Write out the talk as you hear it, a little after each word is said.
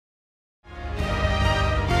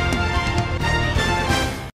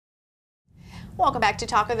Welcome back to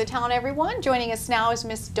Talk of the Town, everyone. Joining us now is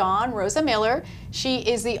Miss Dawn Rosa Miller. She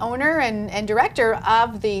is the owner and director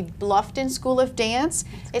of the Bluffton School of Dance.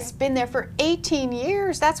 It's been there for 18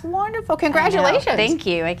 years. That's wonderful. Congratulations. Thank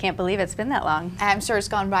you. I can't believe it's been that long. I'm sure it's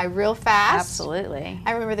gone by real fast. Absolutely.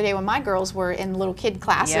 I remember the day when my girls were in little kid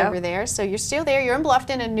class over there. So you're still there. You're in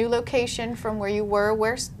Bluffton, a new location from where you were.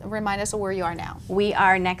 Remind us of where you are now. We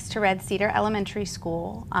are next to Red Cedar Elementary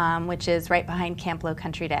School, which is right behind Camp Low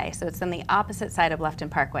Country Day. So it's on the opposite side of Bluffton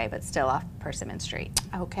Parkway, but still off Persimmon Street.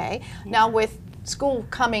 Okay. Now with school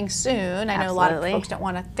coming soon, I know a lot of folks don't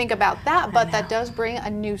want to think about that, but that does bring a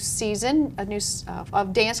new season,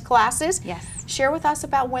 of dance classes. Yes. Share with us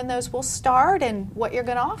about when those will start and what you're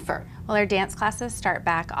going to offer. Well, our dance classes start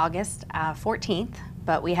back August 14th,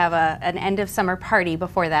 but we have an end of summer party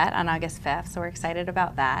before that on August 5th, so we're excited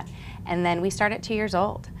about that. And then we start at 2 years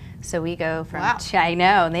old. So we go from, I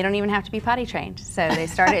know, and they don't even have to be potty trained. So they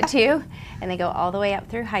start at 2 and they go all the way up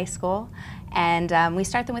through high school. And we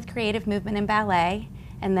start them with creative movement and ballet.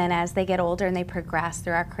 And then as they get older and they progress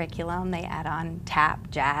through our curriculum, they add on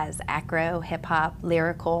tap, jazz, acro, hip hop,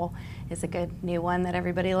 lyrical is a good new one that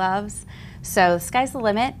everybody loves. So the sky's the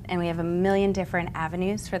limit, and we have a million different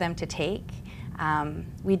avenues for them to take.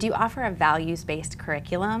 We do offer a values-based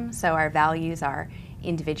curriculum. So our values are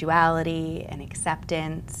individuality and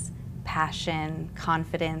acceptance, passion,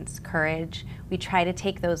 confidence, courage. We try to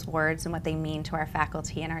take those words and what they mean to our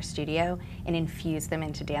faculty in our studio and infuse them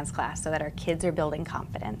into dance class so that our kids are building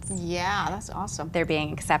confidence. Yeah, that's awesome. They're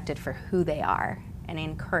being accepted for who they are and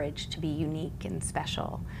encouraged to be unique and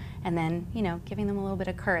special. And then, you know, giving them a little bit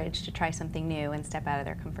of courage to try something new and step out of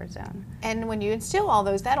their comfort zone. And when you instill all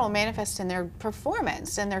those, that'll manifest in their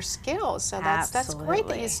performance and their skills. So that's great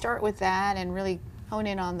that you start with that and really hone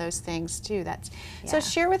in on those things too. So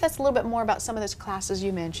share with us a little bit more about some of those classes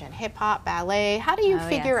you mentioned, hip hop, ballet. How do you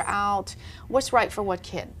figure out what's right for what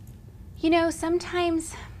kid? You know,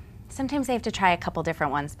 sometimes they have to try a couple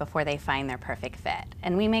different ones before they find their perfect fit,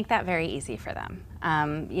 and we make that very easy for them.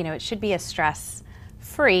 You know, it should be a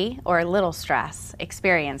stress-free or little stress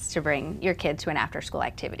experience to bring your kid to an after-school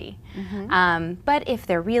activity. But if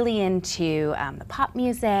they're really into the pop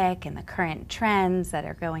music and the current trends that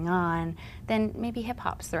are going on, then maybe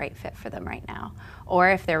hip-hop's the right fit for them right now. Or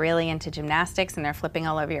if they're really into gymnastics and they're flipping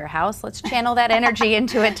all over your house, let's channel that energy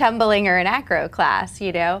into a tumbling or an acro class,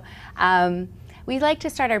 you know. We like to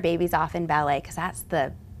start our babies off in ballet because that's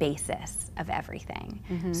the basis of everything.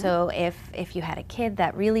 So if you had a kid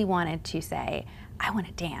that really wanted to say, I want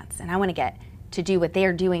to dance and I want to get to do what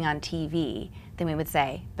they're doing on TV, then we would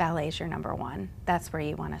say ballet's your #1. That's where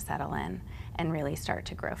you want to settle in and really start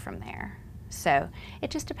to grow from there. So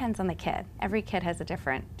it just depends on the kid. Every kid has a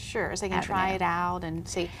different so they can try it out and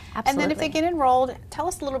see. Absolutely. And then if they get enrolled, tell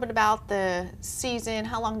us a little bit about the season.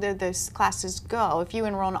 How long do those classes go? If you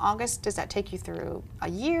enroll in August, does that take you through a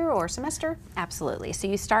year or a semester? Absolutely. So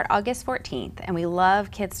you start August 14th, and we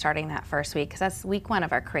love kids starting that first week because that's week 1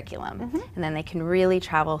 of our curriculum. And then they can really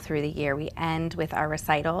travel through the year. We end with our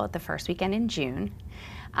recital at the first weekend in June.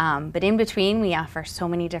 But in between, we offer so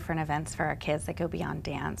many different events for our kids that go beyond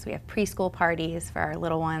dance. We have preschool parties for our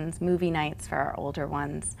little ones, movie nights for our older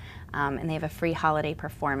ones, and they have a free holiday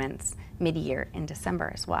performance mid-year in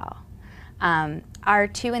December as well. Our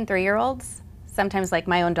 2- and 3-year-olds, sometimes like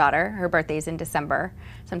my own daughter, her birthday's in December.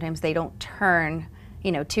 Sometimes they don't turn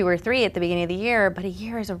 2 or 3 at the beginning of the year, but a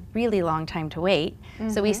year is a really long time to wait.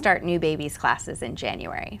 So we start new babies classes in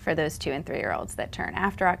January for those 2- and 3-year-olds that turn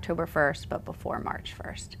after October 1st, but before March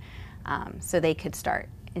 1st. So they could start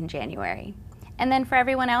in January. And then for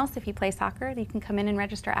everyone else, if you play soccer, you can come in and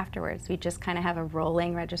register afterwards. We just kind of have a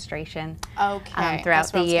rolling registration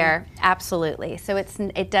throughout the year. Absolutely. So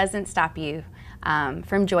it doesn't stop you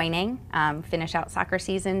from joining. Finish out soccer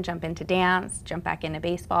season, jump into dance, jump back into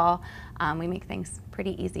baseball. We make things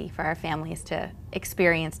pretty easy for our families to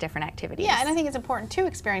experience different activities. Yeah, and I think it's important to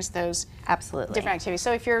experience those different activities.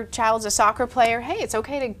 So if your child's a soccer player, hey, it's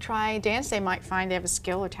okay to try dance. They might find they have a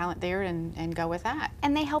skill or talent there and go with that.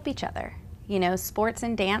 And they help each other. You know, sports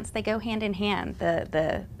and dance, they go hand in hand.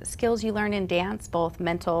 The skills you learn in dance, both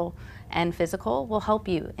mental and physical, will help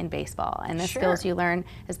you in baseball. And the skills you learn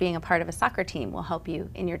as being a part of a soccer team will help you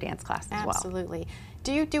in your dance class as well. Absolutely.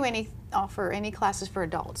 Do you offer any classes for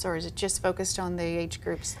adults, or is it just focused on the age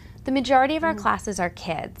groups? The majority of our classes are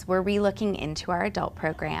kids. We're relooking into our adult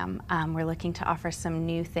program. We're looking to offer some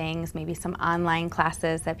new things, maybe some online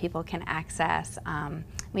classes that people can access.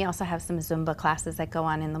 We also have some Zumba classes that go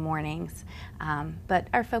on in the mornings. But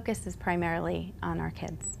our focus is primarily on our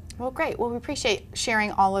kids. Well, great. Well, we appreciate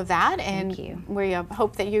sharing all of that, and we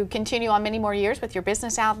hope that you continue on many more years with your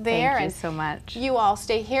business out there. Thank you so much. You all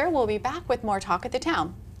stay here. We'll be back with more Talk at the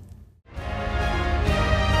Town.